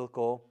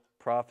biblical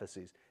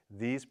prophecies.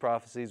 These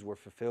prophecies were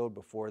fulfilled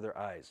before their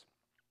eyes.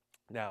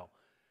 Now,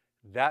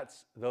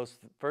 that's those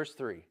first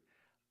three.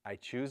 I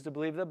choose to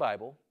believe the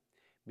Bible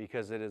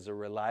because it is a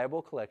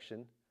reliable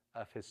collection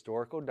of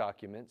historical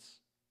documents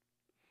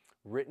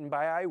written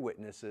by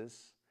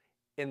eyewitnesses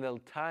in the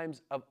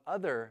times of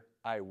other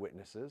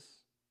eyewitnesses,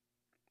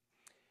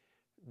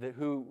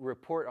 who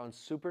report on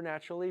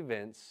supernatural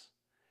events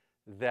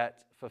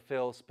that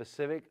fulfill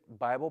specific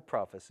Bible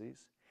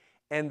prophecies,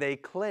 and they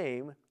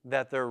claim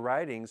that their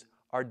writings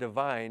are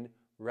divine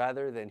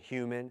rather than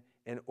human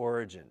in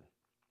origin.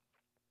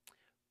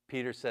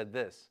 Peter said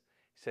this.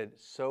 He said,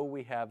 so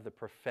we have the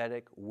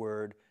prophetic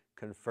word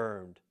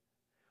confirmed.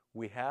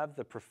 We have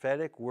the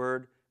prophetic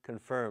word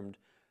confirmed,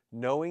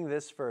 knowing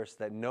this first,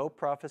 that no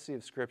prophecy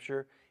of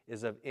Scripture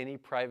is of any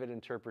private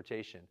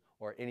interpretation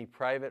or any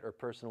private or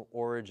personal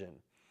origin.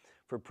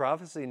 For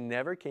prophecy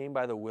never came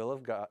by the will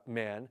of God,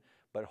 man,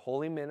 but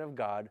holy men of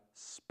God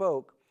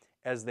spoke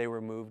as they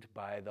were moved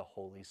by the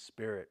Holy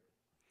Spirit.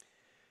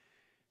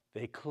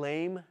 They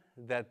claim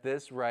that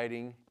this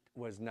writing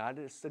was not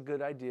just a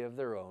good idea of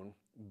their own,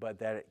 but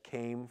that it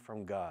came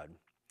from God.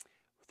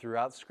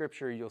 Throughout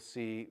Scripture, you'll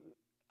see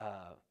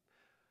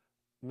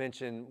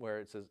mention where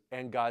it says,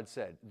 and God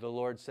said, the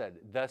Lord said,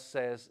 thus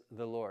says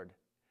the Lord.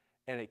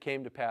 And it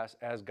came to pass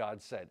as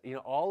God said. You know,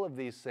 all of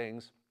these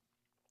things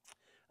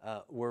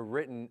were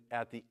written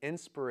at the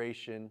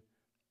inspiration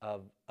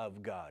of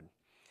God.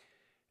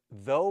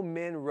 Though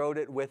men wrote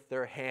it with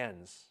their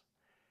hands,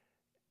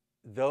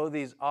 though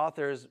these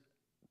authors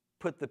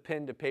put the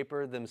pen to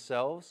paper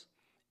themselves,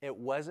 it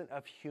wasn't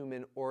of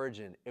human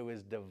origin. It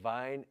was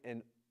divine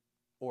in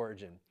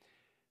origin.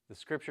 The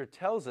Scripture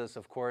tells us,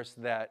 of course,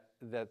 that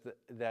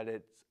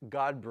it's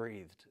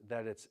God-breathed,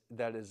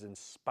 that is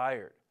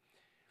inspired.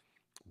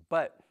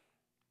 But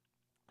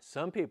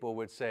some people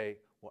would say,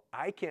 well,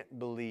 I can't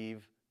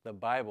believe the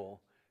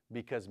Bible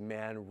because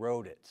man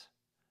wrote it.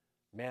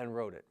 Man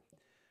wrote it.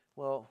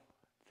 Well,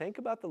 think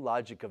about the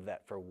logic of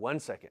that for 1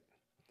 second.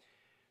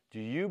 Do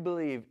you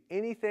believe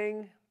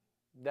anything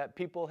that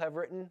people have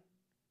written?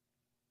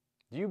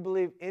 Do you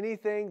believe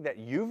anything that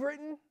you've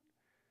written?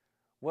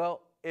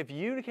 Well, if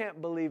you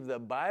can't believe the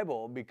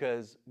Bible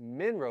because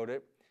men wrote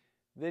it,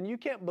 then you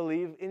can't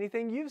believe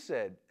anything you've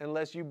said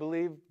unless you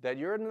believe that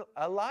you're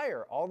a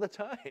liar all the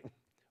time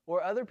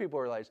or other people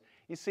are liars.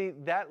 You see,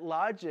 that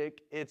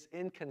logic, it's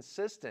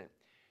inconsistent.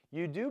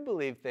 You do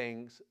believe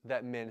things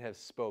that men have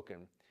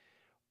spoken.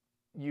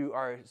 You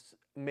are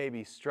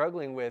maybe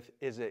struggling with,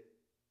 is it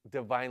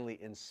divinely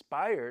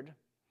inspired?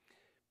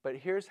 But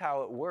here's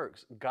how it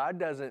works. God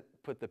doesn't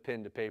put the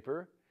pen to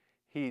paper.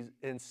 He's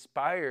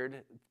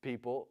inspired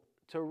people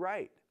to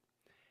write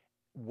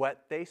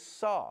what they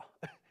saw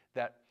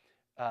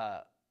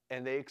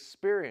and they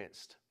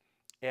experienced,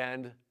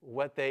 and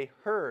what they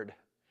heard,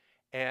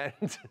 and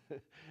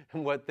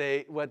what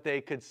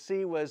they could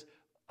see was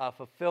a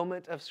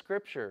fulfillment of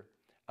Scripture,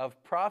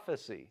 of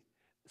prophecy,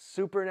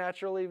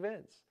 supernatural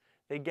events.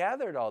 They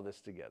gathered all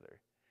this together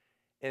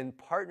in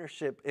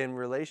partnership, in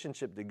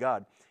relationship to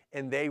God,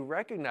 and they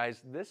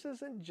recognized this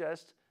isn't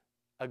just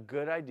a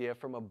good idea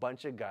from a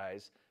bunch of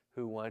guys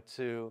who want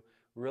to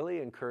really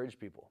encourage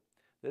people.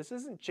 This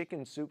isn't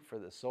chicken soup for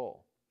the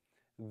soul.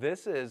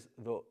 This is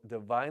the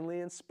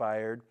divinely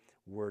inspired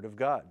Word of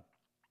God.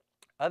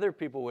 Other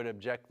people would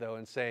object, though,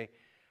 and say,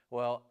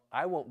 well,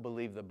 I won't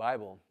believe the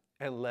Bible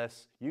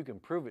unless you can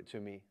prove it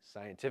to me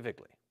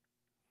scientifically.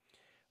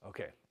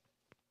 Okay.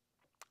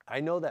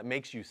 I know that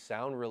makes you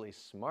sound really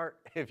smart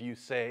if you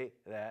say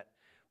that,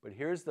 but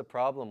here's the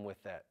problem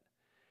with that.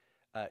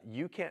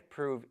 You can't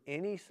prove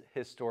any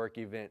historic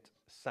event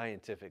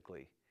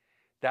scientifically.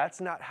 That's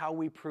not how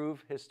we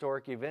prove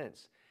historic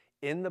events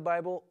in the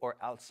Bible or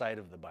outside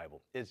of the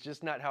Bible. It's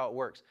just not how it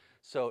works.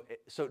 So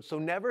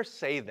never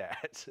say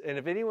that. And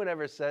if anyone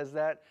ever says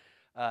that,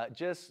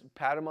 just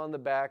pat them on the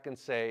back and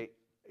say,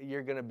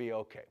 you're going to be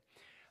okay.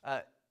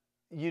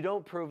 You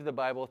don't prove the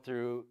Bible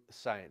through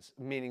science,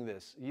 meaning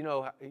this. You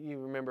know, you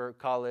remember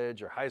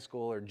college or high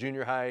school or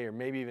junior high or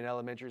maybe even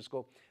elementary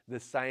school, the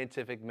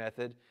scientific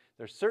method.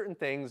 There's certain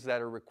things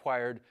that are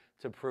required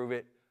to prove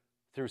it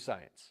through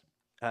science.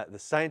 The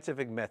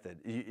scientific method,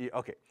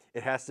 okay,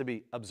 it has to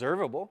be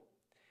observable,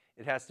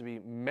 it has to be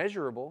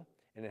measurable,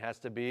 and it has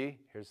to be,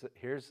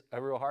 here's a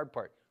real hard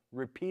part,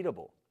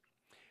 repeatable.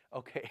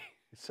 Okay,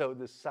 so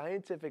the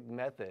scientific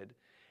method,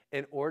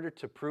 in order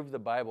to prove the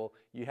Bible,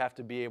 you have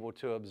to be able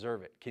to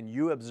observe it. Can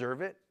you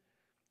observe it?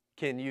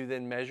 Can you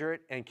then measure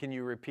it? And can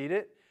you repeat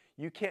it?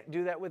 You can't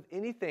do that with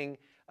anything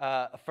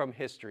from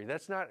history.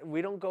 That's not,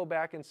 we don't go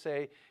back and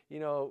say,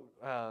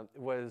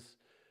 was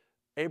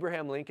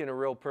Abraham Lincoln a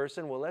real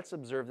person? Well, let's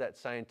observe that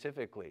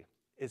scientifically.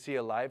 Is he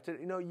alive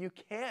today? No, you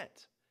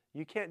can't.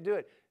 You can't do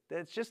it.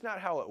 That's just not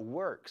how it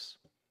works.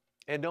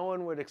 And no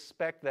one would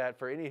expect that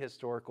for any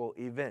historical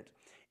event.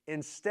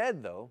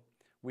 Instead, though,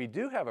 we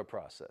do have a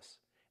process,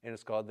 and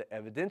it's called the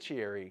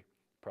evidentiary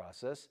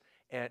process.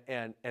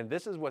 And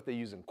this is what they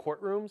use in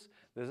courtrooms.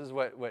 This is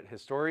what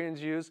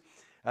historians use.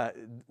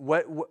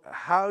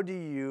 How do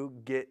you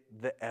get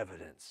the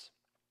evidence?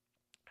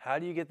 How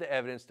do you get the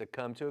evidence to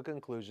come to a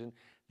conclusion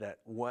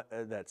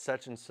that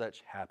such and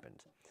such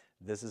happened?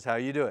 This is how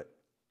you do it.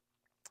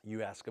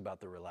 You ask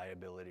about the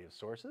reliability of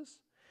sources.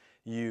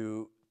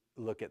 You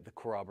look at the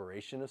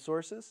corroboration of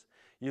sources.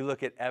 You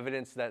look at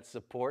evidence that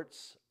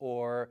supports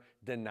or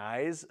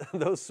denies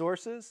those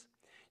sources.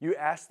 You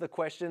ask the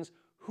questions,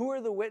 who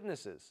are the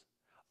witnesses?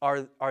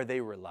 Are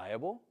they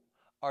reliable?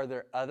 Are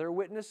there other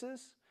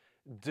witnesses?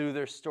 Do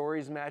their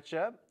stories match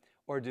up?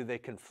 Or do they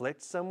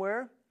conflict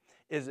somewhere?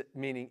 Is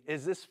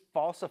this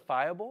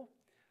falsifiable?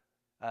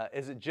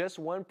 Is it just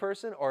one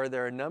person, or are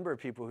there a number of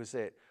people who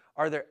say it?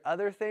 Are there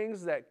other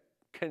things that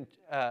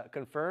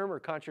confirm or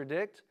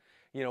contradict?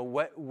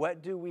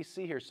 What do we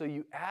see here? So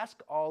you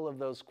ask all of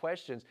those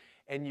questions,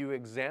 and you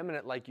examine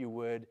it like you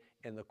would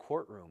in the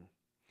courtroom.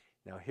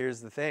 Now,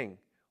 here's the thing.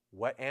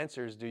 What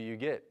answers do you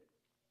get?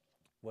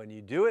 When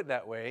you do it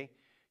that way,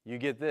 you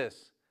get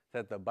this,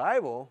 that the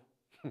Bible,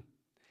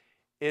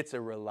 it's a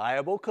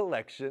reliable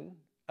collection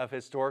of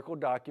historical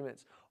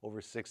documents,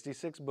 over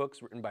 66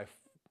 books written by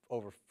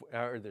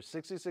there's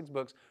 66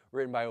 books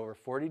written by over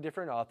 40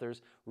 different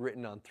authors,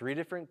 written on 3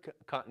 different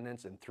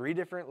continents in 3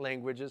 different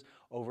languages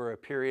over a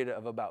period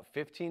of about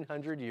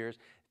 1,500 years.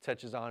 It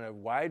touches on a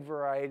wide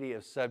variety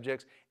of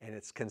subjects, and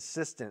it's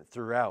consistent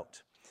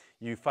throughout.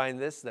 You find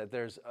that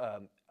there's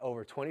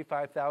over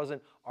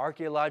 25,000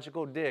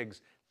 archaeological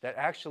digs that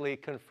actually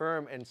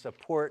confirm and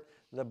support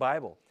the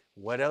Bible.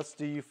 What else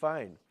do you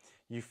find?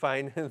 You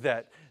find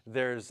that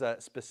there's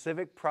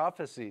specific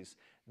prophecies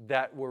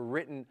that were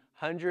written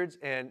hundreds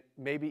and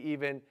maybe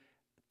even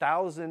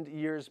 1,000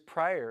 years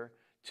prior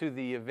to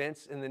the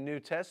events in the New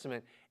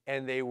Testament,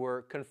 and they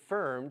were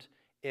confirmed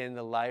in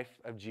the life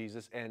of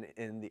Jesus and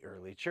in the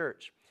early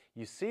church.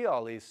 You see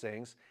all these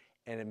things,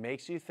 and it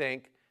makes you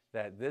think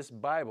that this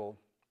Bible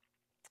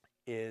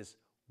is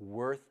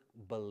worth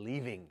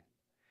believing.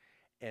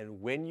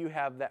 And when you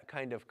have that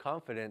kind of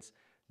confidence,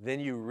 then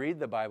you read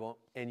the Bible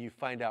and you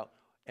find out,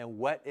 and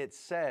what it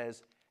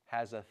says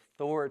has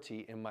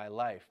authority in my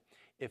life.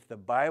 If the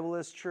Bible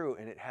is true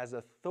and it has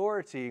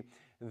authority,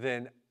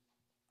 then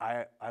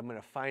I'm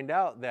going to find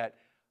out that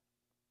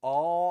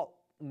all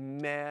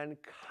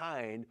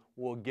mankind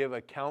will give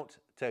account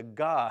to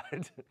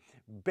God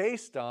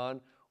based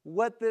on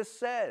what this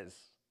says.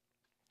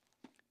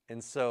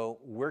 And so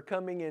we're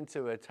coming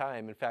into a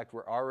time, in fact,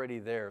 we're already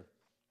there,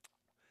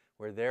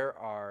 where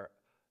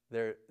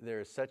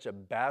there's such a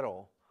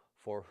battle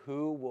for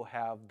who will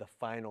have the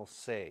final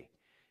say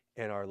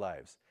in our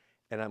lives.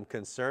 And I'm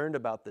concerned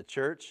about the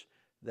church,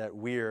 that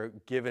we are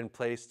given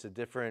place to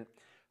different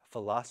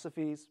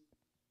philosophies,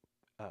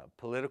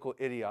 political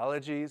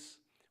ideologies,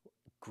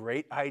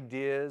 great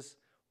ideas,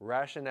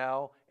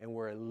 rationale, and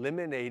we're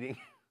eliminating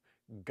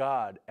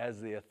God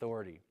as the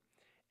authority.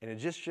 And it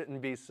just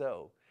shouldn't be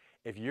so.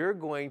 If you're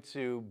going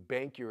to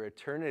bank your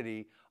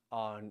eternity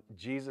on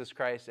Jesus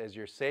Christ as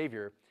your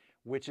Savior,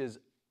 which is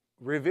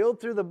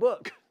revealed through the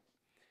book,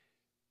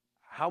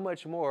 how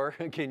much more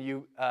can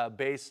you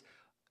base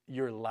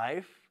your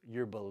life,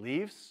 your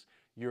beliefs,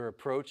 your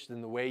approach in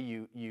the way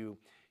you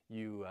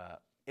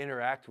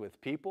interact with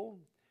people,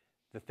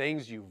 the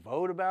things you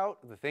vote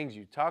about, the things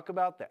you talk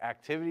about, the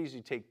activities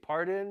you take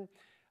part in,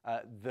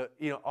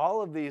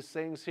 all of these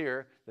things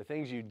here, the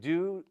things you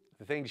do,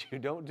 the things you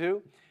don't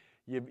do,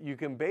 you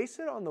can base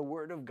it on the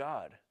Word of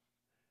God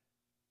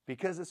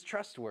because it's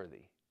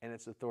trustworthy and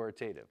it's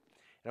authoritative.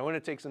 And I want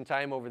to take some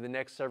time over the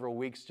next several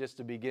weeks just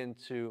to begin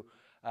to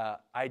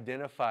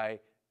identify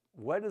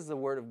what does the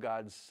Word of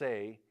God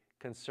say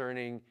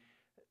concerning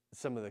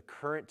some of the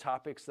current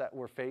topics that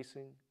we're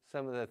facing,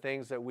 some of the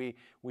things that we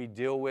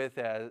deal with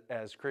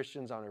as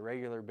Christians on a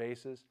regular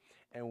basis,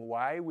 and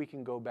why we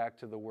can go back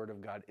to the Word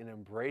of God and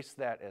embrace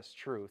that as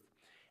truth.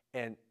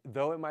 And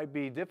though it might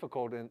be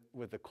difficult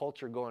with the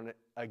culture going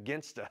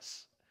against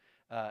us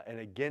and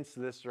against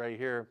this right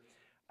here,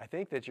 I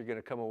think that you're going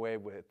to come away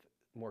with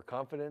more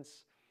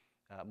confidence,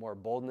 more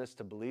boldness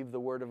to believe the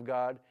Word of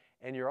God,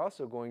 and you're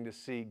also going to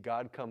see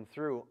God come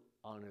through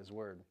on His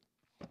Word.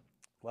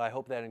 Well, I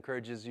hope that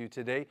encourages you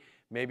today.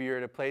 Maybe you're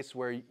at a place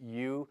where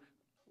you,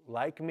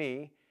 like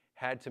me,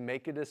 had to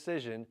make a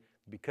decision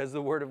because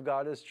the Word of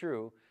God is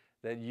true,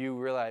 that you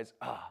realize,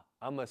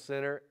 I'm a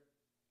sinner,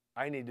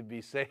 I need to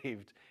be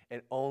saved,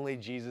 and only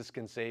Jesus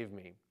can save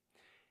me.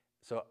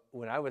 So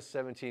when I was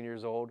 17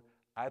 years old,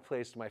 I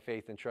placed my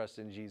faith and trust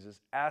in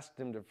Jesus, asked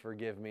Him to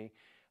forgive me,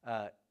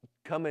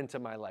 come into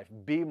my life,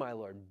 be my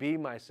Lord, be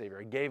my Savior.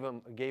 I gave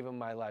him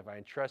my life. I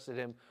entrusted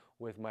Him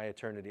with my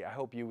eternity. I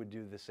hope you would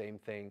do the same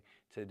thing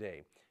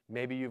today.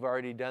 Maybe you've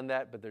already done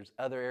that, but there's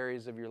other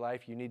areas of your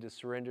life you need to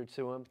surrender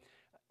to Him.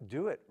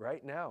 Do it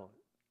right now.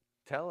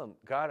 Tell Him,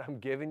 God, I'm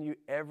giving you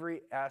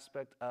every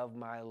aspect of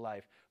my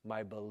life,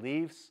 my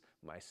beliefs,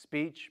 my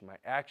speech, my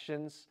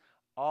actions,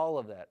 all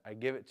of that. I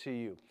give it to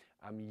you.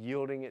 I'm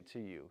yielding it to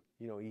you.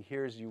 He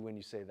hears you when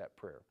you say that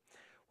prayer.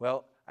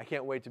 Well, I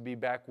can't wait to be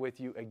back with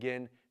you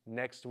again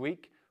next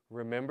week.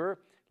 Remember,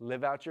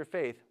 live out your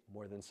faith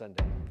more than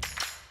Sunday.